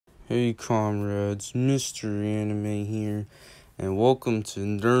Hey comrades, Mr. Anime here, and welcome to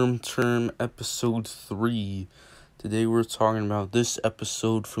Nerm Term episode 3. Today we're talking about this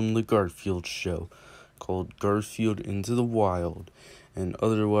episode from the Garfield show, called Garfield Into the Wild, and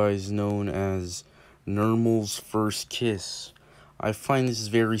otherwise known as Nermal's First Kiss. I find this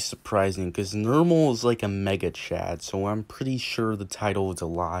very surprising, because Nermal is like a mega chad, so I'm pretty sure the title is a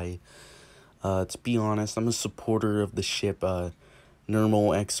lie. To be honest, I'm a supporter of the ship,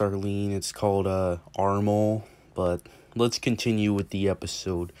 Nermal X Arlene. It's called Armal, but let's continue with the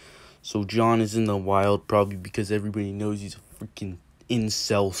episode. So John is in the wild, probably because everybody knows he's a freaking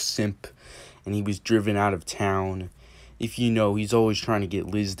incel simp, and he was driven out of town. If you know, he's always trying to get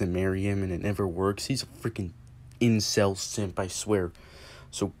Liz to marry him, and it never works. He's a freaking incel simp, I swear.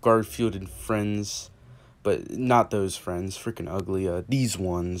 So Garfield and friends, but not those friends, freaking ugly, these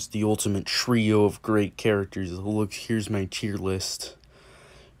ones, the ultimate trio of great characters. Look, here's my tier list.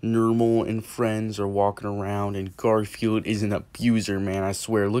 Nermal and friends are walking around, and Garfield is an abuser, man, I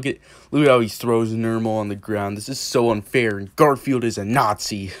swear. Look at how he throws Nermal on the ground. This is so unfair, and Garfield is a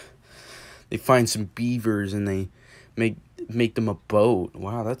Nazi. They find some beavers, and they make them a boat.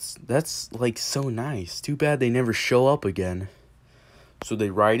 Wow, that's like so nice. Too bad they never show up again. So they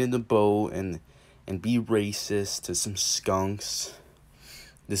ride in the boat and be racist to some skunks.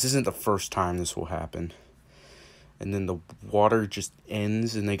 This isn't the first time this will happen. And then the water just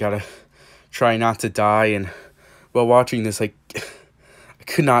ends, and they gotta try not to die. And while watching this, I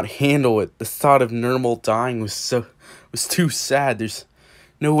could not handle it. The thought of Nermal dying was too sad. There's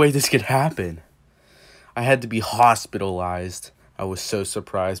no way this could happen. I had to be hospitalized. I was so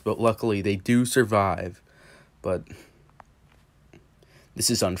surprised, but luckily they do survive. But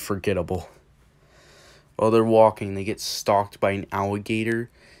this is unforgettable. While they're walking, they get stalked by an alligator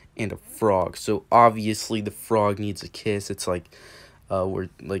and a frog. So obviously the frog needs a kiss. It's like where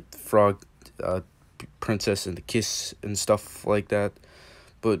like the frog princess and the kiss and stuff like that.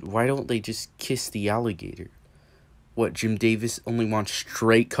 But why don't they just kiss the alligator? What, Jim Davis only wants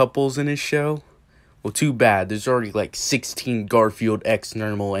straight couples in his show? Well, too bad. There's already like 16 Garfield X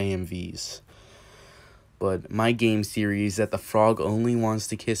Nermal AMVs. But my game theory is that the frog only wants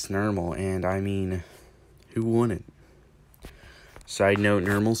to kiss Nermal, and I mean, who wouldn't? Side note,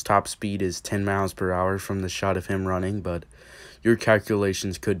 Nermal's top speed is 10 miles per hour from the shot of him running, but your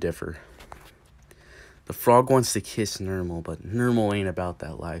calculations could differ. The frog wants to kiss Nermal, but Nermal ain't about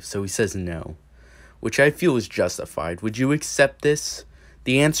that life, so he says no, which I feel is justified. Would you accept this?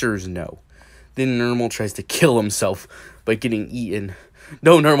 The answer is no. Then Nermal tries to kill himself by getting eaten.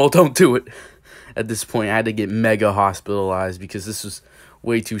 No, Nermal, don't do it. At this point, I had to get mega hospitalized because this was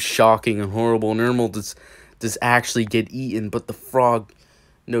way too shocking and horrible. Nermal does actually get eaten, but the frog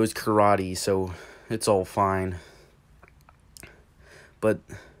knows karate, so it's all fine. But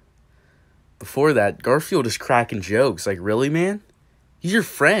before that, Garfield is cracking jokes. Like, really, man? He's your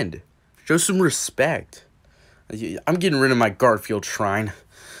friend. Show some respect. I'm getting rid of my Garfield shrine.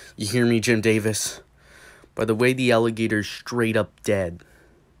 You hear me, Jim Davis? By the way, the alligator's straight up dead.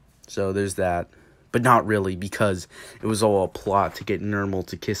 So there's that. But not really, because it was all a plot to get Nermal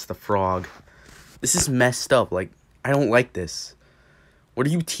to kiss the frog. This is messed up. Like, I don't like this. What are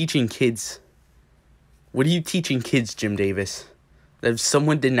you teaching kids? What are you teaching kids, Jim Davis? That if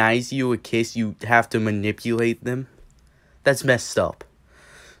someone denies you a kiss, you have to manipulate them? That's messed up.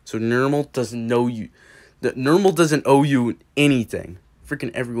 So Nermal doesn't know you. Nermal doesn't owe you anything.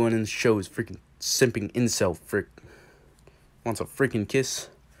 Freaking everyone in the show is freaking simping incel. Wants a freaking kiss.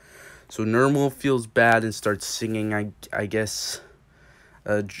 So Nermal feels bad and starts singing, I guess.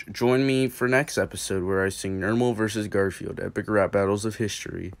 Join me for next episode where I sing Nermal vs. Garfield, epic rap battles of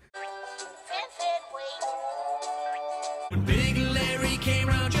history. When Big Larry came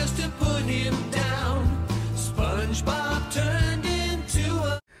round just to put him down, SpongeBob turned into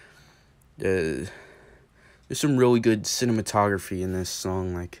a... There's some really good cinematography in this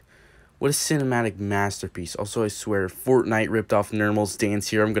song. Like, what a cinematic masterpiece. Also, I swear, Fortnite ripped off Nermal's dance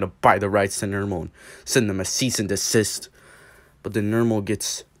here. I'm gonna buy the rights to Nermal and send them a cease and desist. But the Nermal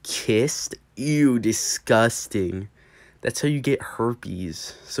gets kissed? Ew, disgusting. That's how you get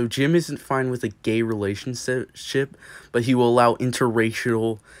herpes. So Jim isn't fine with a gay relationship, but he will allow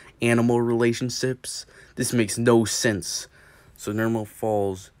interracial animal relationships. This makes no sense. So Nermal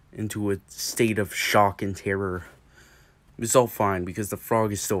falls into a state of shock and terror. It's all fine because the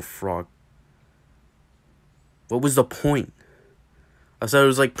frog is still a frog. What was the point? I thought it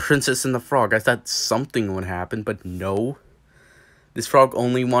was like Princess and the Frog. I thought something would happen, but no. This frog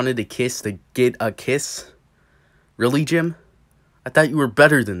only wanted a kiss to get a kiss? Really, Jim? I thought you were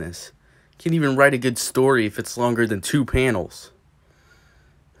better than this. You can't even write a good story if it's longer than 2 panels.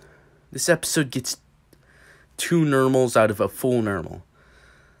 This episode gets 2 Nermals out of a full Nermal.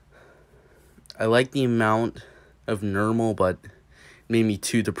 I like the amount of Nermal, but it made me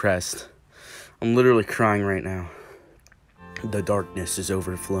too depressed. I'm literally crying right now. The darkness is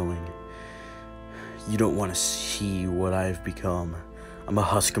overflowing. You don't want to see what I've become. I'm a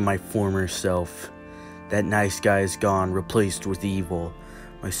husk of my former self. That nice guy is gone, replaced with evil.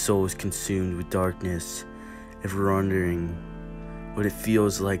 My soul is consumed with darkness. Ever wondering what it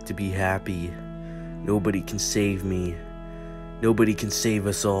feels like to be happy? Nobody can save me. Nobody can save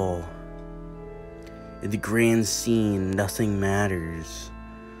us all. In the grand scene, nothing matters.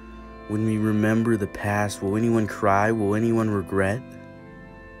 When we remember the past, will anyone cry? Will anyone regret?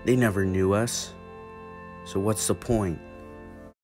 They never knew us. So what's the point?